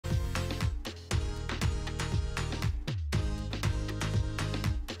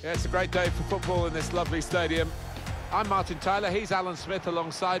Yeah, it's a great day for football in this lovely stadium. I'm Martin Tyler, he's Alan Smith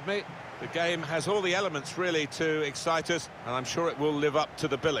alongside me. The game has all the elements really to excite us, and I'm sure it will live up to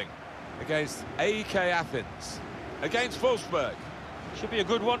the billing. Against AEK Athens, against Wolfsburg. Should be a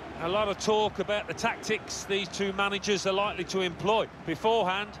good one. A lot of talk about the tactics these two managers are likely to employ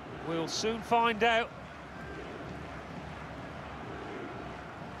beforehand. We'll soon find out.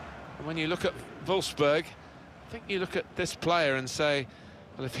 And when you look at Wolfsburg, I think you look at this player and say,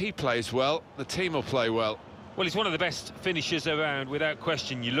 well, if he plays well, the team will play well. Well, he's one of the best finishers around, without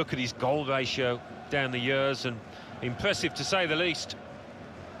question. You look at his goal ratio down the years, and impressive to say the least.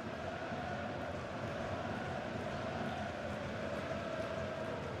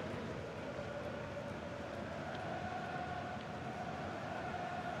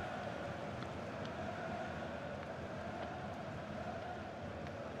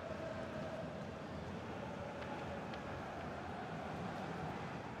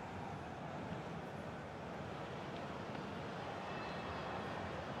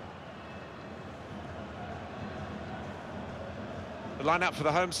 The line-up for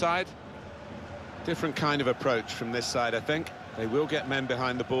the home side. Different kind of approach from this side, I think. They will get men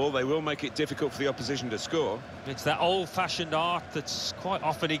behind the ball. They will make it difficult for the opposition to score. It's that old-fashioned art that's quite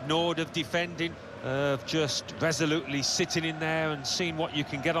often ignored of defending, of just resolutely sitting in there and seeing what you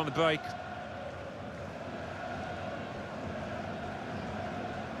can get on the break.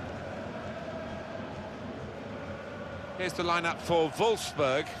 Here's the line-up for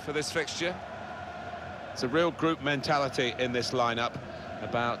Wolfsburg for this fixture. It's a real group mentality in this lineup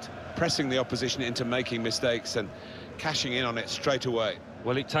about pressing the opposition into making mistakes and cashing in on it straight away.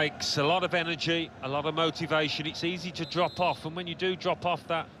 Well, it takes a lot of energy, a lot of motivation. It's easy to drop off, and when you do drop off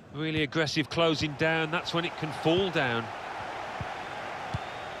that really aggressive closing down, that's when it can fall down.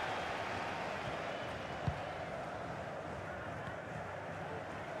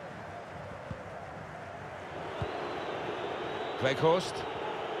 Weghorst.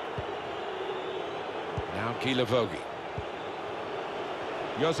 Now Gilavogi.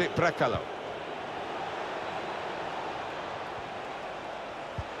 Josip Brekalo.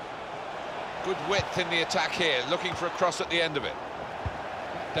 Good width in the attack here, looking for a cross at the end of it.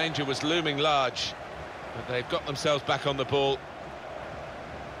 Danger was looming large, but they've got themselves back on the ball.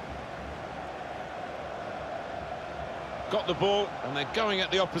 Got the ball, and they're going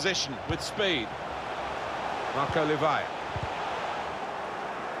at the opposition with speed. Marco Livaja.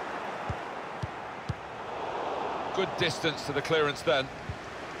 Good distance to the clearance then.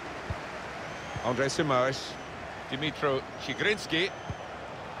 Andre Simoes. Dimitro Chigrinsky.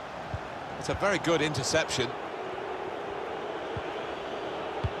 It's a very good interception. And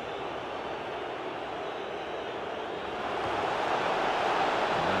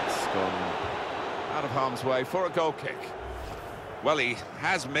that's gone out of harm's way for a goal kick. Well, he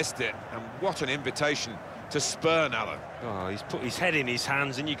has missed it, and what an invitation to spurn, Alan. Oh, he's put his head in his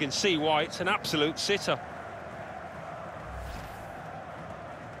hands, and you can see why. It's an absolute sitter.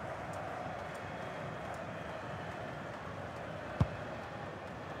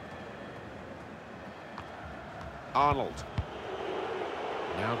 Arnold.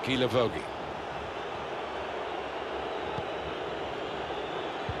 Now Gilavogi.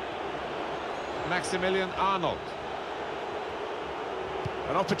 Maximilian Arnold.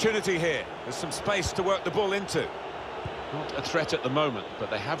 An opportunity here. There's some space to work the ball into. Not a threat at the moment, but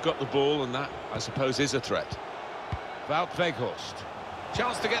they have got the ball, and that, I suppose, is a threat. Wout Weghorst.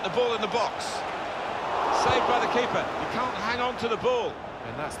 Chance to get the ball in the box. Saved by the keeper. You can't hang on to the ball.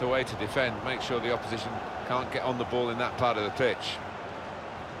 And that's the way to defend. Make sure the opposition can't get on the ball in that part of the pitch.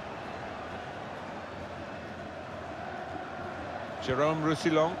 Jérôme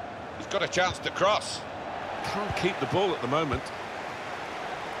Roussillon. He's got a chance to cross. Can't keep the ball at the moment.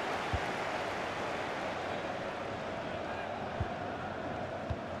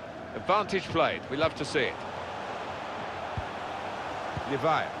 Advantage played. We love to see it.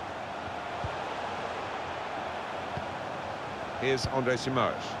 Livaja. Here's Andre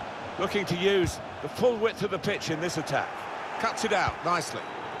Simoes. Looking to use the full width of the pitch in this attack. Cuts it out nicely.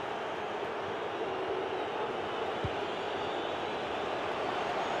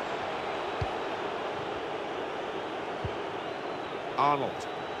 Arnold.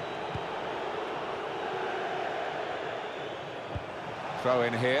 Throw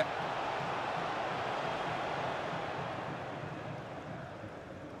in here.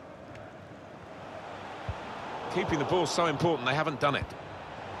 Keeping the ball so important, they haven't done it.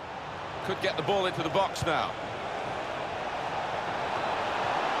 Could get the ball into the box now.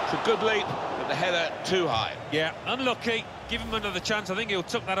 It's a good leap, but the header too high. Yeah, unlucky. Give him another chance. I think he'll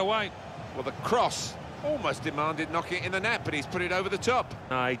tuck that away. Well, the cross Almost demanded knocking it in the net, but he's put it over the top.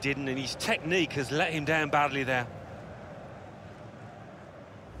 No, he didn't, and his technique has let him down badly there.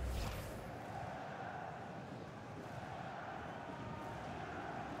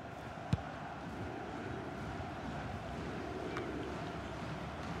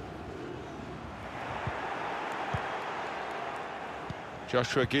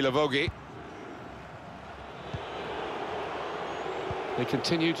 Joshua Gilavogi. They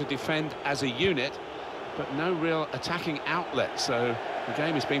continue to defend as a unit, but no real attacking outlet, so the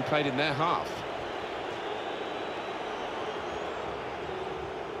game is being played in their half.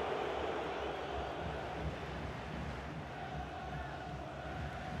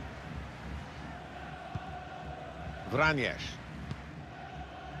 Vraniec.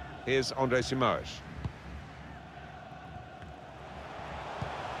 Here's Andre Simoes.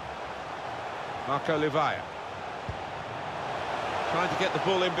 Marco Livaya. Trying to get the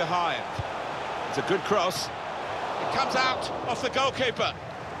ball in behind. It's a good cross. It comes out off the goalkeeper.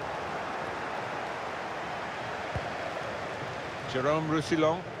 Jérôme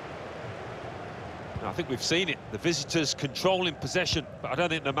Roussillon. I think we've seen it. The visitors controlling possession, but I don't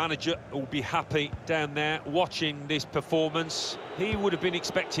think the manager will be happy down there watching this performance. He would have been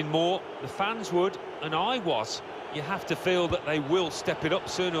expecting more. The fans would, and I was. You have to feel that they will step it up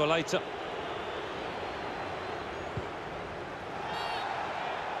sooner or later.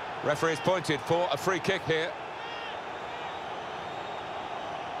 Referee's pointed for a free kick here.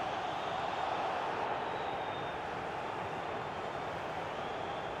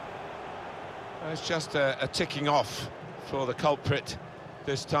 It's just a ticking off for the culprit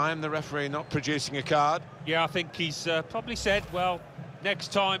this time. The referee not producing a card. Yeah, I think he's probably said, well,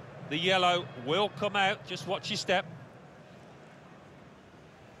 next time the yellow will come out. Just watch your step.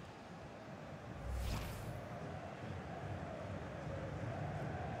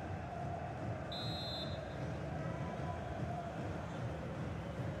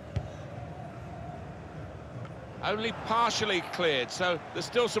 Only partially cleared, so there's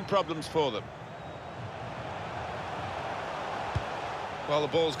still some problems for them. Well, the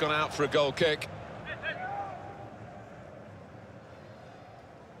ball's gone out for a goal kick.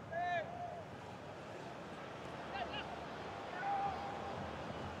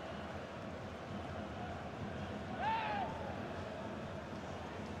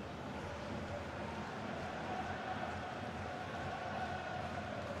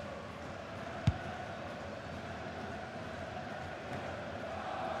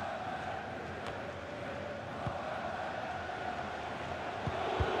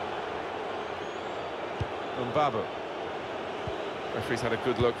 Babu. Referee's had a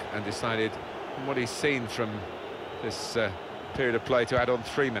good look and decided from what he's seen from this period of play to add on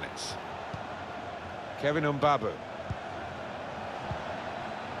 3 minutes. Kevin Mbabu.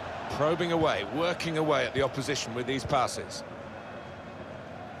 Probing away, working away at the opposition with these passes.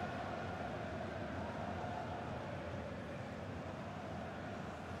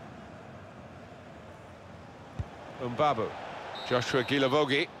 Mbabu. Joshua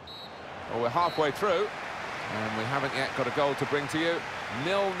Gilavogi. Well, we're halfway through. And we haven't yet got a goal to bring to you.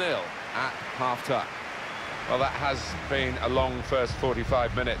 0-0 at half-time. Well, that has been a long first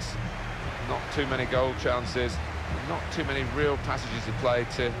 45 minutes. Not too many goal chances, not too many real passages of play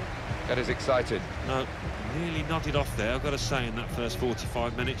to get us excited. No, nearly nodded off there, I've got to say, in that first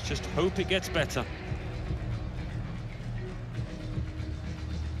 45 minutes. Just hope it gets better.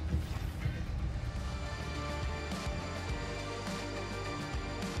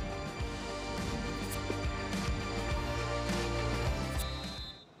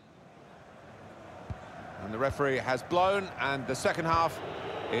 The referee has blown, and the second half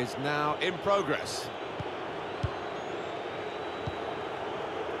is now in progress.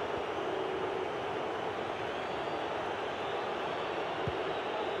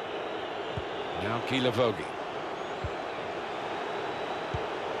 Now Gilavogi.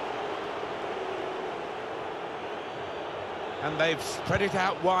 And they've spread it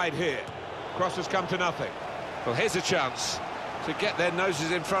out wide here. Cross has come to nothing. Well, here's a chance to get their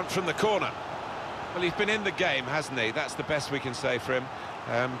noses in front from the corner. Well, he's been in the game, hasn't he? That's the best we can say for him.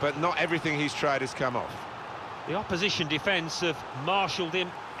 But not everything he's tried has come off. The opposition defence have marshalled him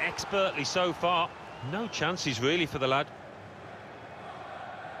expertly so far. No chances, really, for the lad.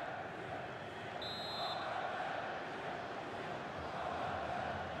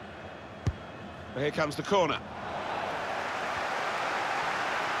 Well, here comes the corner.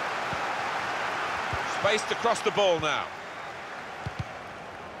 Spaced across the ball now.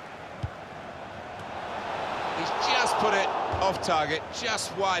 He's just put it off target,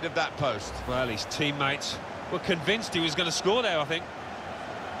 just wide of that post. Well, his teammates were convinced he was going to score there, I think.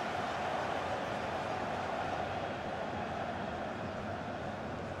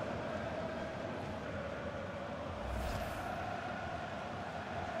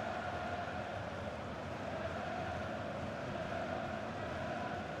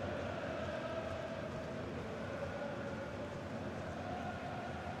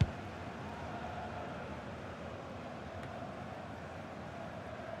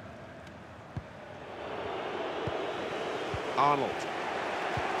 Arnold.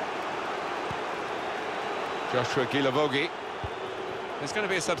 Joshua Gilavogi. There's going to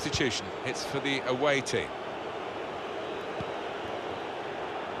be a substitution. It's for the away team.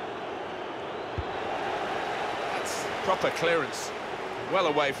 That's proper clearance. Well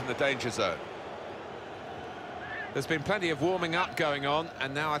away from the danger zone. There's been plenty of warming up going on,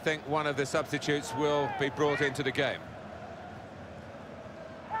 and now I think one of the substitutes will be brought into the game.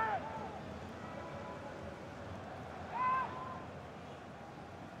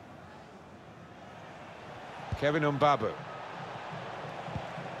 Kevin Mbabu.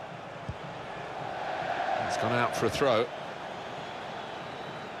 It's gone out for a throw.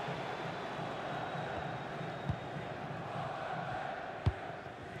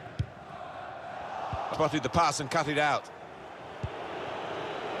 Spotted the pass and cut it out.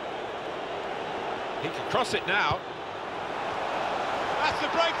 He can cross it now. That's the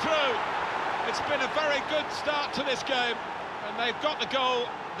breakthrough. It's been a very good start to this game, and they've got the goal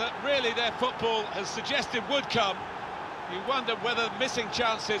that really their football has suggested would come. You wonder whether missing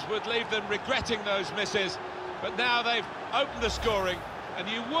chances would leave them regretting those misses, but now they've opened the scoring, and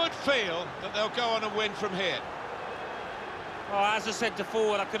you would feel that they'll go on and win from here. Oh, as a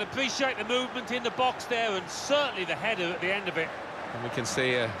centre-forward, I can appreciate the movement in the box there, and certainly the header at the end of it. And we can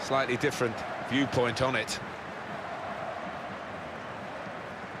see a slightly different viewpoint on it.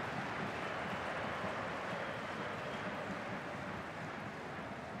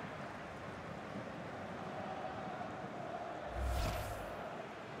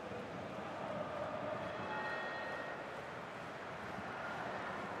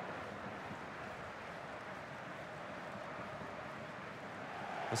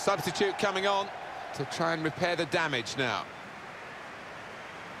 A substitute coming on to try and repair the damage now.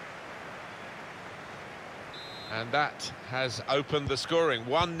 And that has opened the scoring.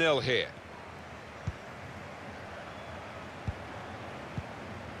 1-0 here.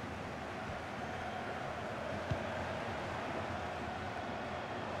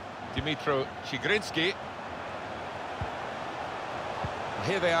 Dimitro Chigrinsky.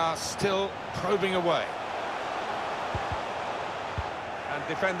 Here they are, still probing away. And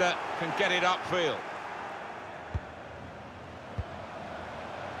defender can get it upfield.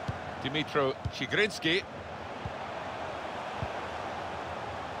 Dimitro Chigrinsky.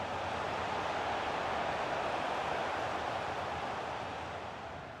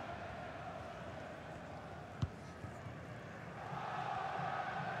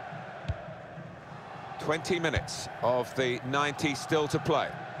 "20 minutes of the 90 still to play.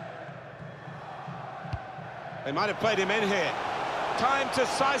 They might have played him in here. Time to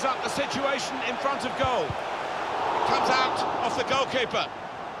size up the situation in front of goal. It comes out off the goalkeeper.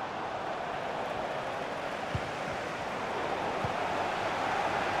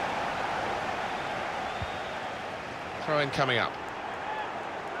 Throw-in coming up.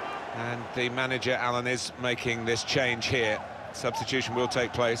 And the manager, Alan, is making this change here. Substitution will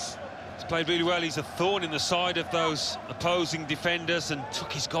take place. He's played really well. He's a thorn in the side of those opposing defenders and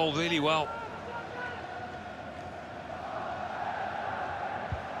took his goal really well.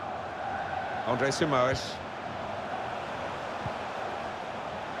 Andre Simoes.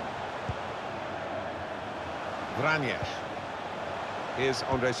 Vranjes. Here's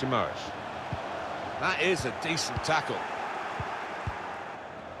Andre Simoes. That is a decent tackle.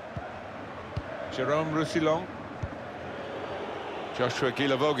 Jerome Roussillon. Joshua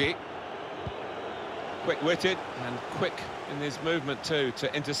Gilavogi. Quick-witted and quick in his movement too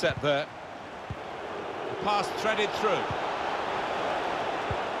to intercept there. The pass threaded through.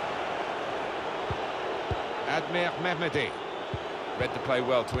 Admir Mehmedi read the play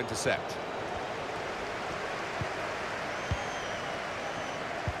well to intercept.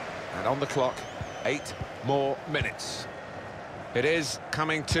 And on the clock, 8 more minutes. It is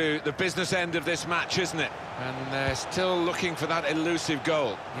coming to the business end of this match, isn't it? And they're still looking for that elusive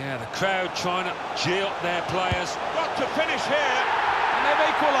goal. Yeah, the crowd trying to cheer up their players. Got to finish here, and they've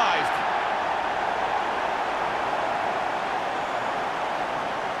equalised.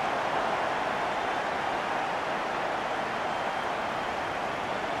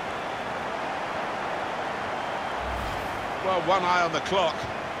 Well, one eye on the clock,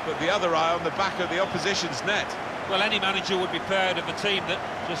 but the other eye on the back of the opposition's net. Well, any manager would be proud of a team that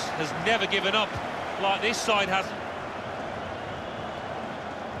just has never given up, like this side hasn't.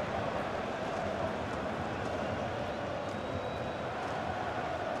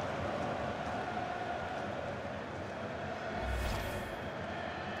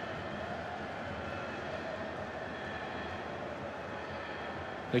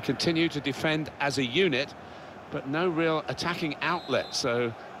 They continue to defend as a unit, but no real attacking outlet,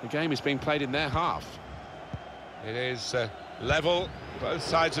 so the game is being played in their half. It is Level. Both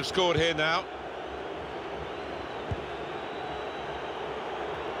sides have scored here now.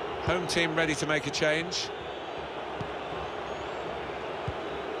 Home team ready to make a change.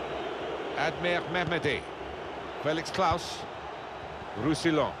 Admir Mehmedi. Felix Klaus.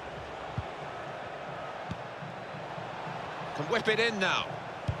 Roussillon. Can whip it in now.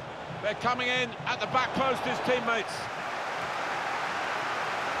 They're coming in at the back post, his teammates.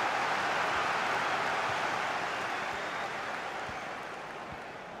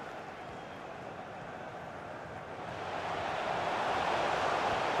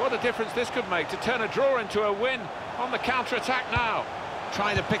 What a difference this could make to turn a draw into a win on the counter-attack now.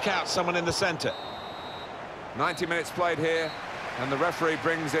 Trying to pick out someone in the centre. 90 minutes played here, and the referee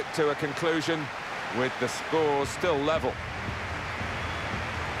brings it to a conclusion with the score still level.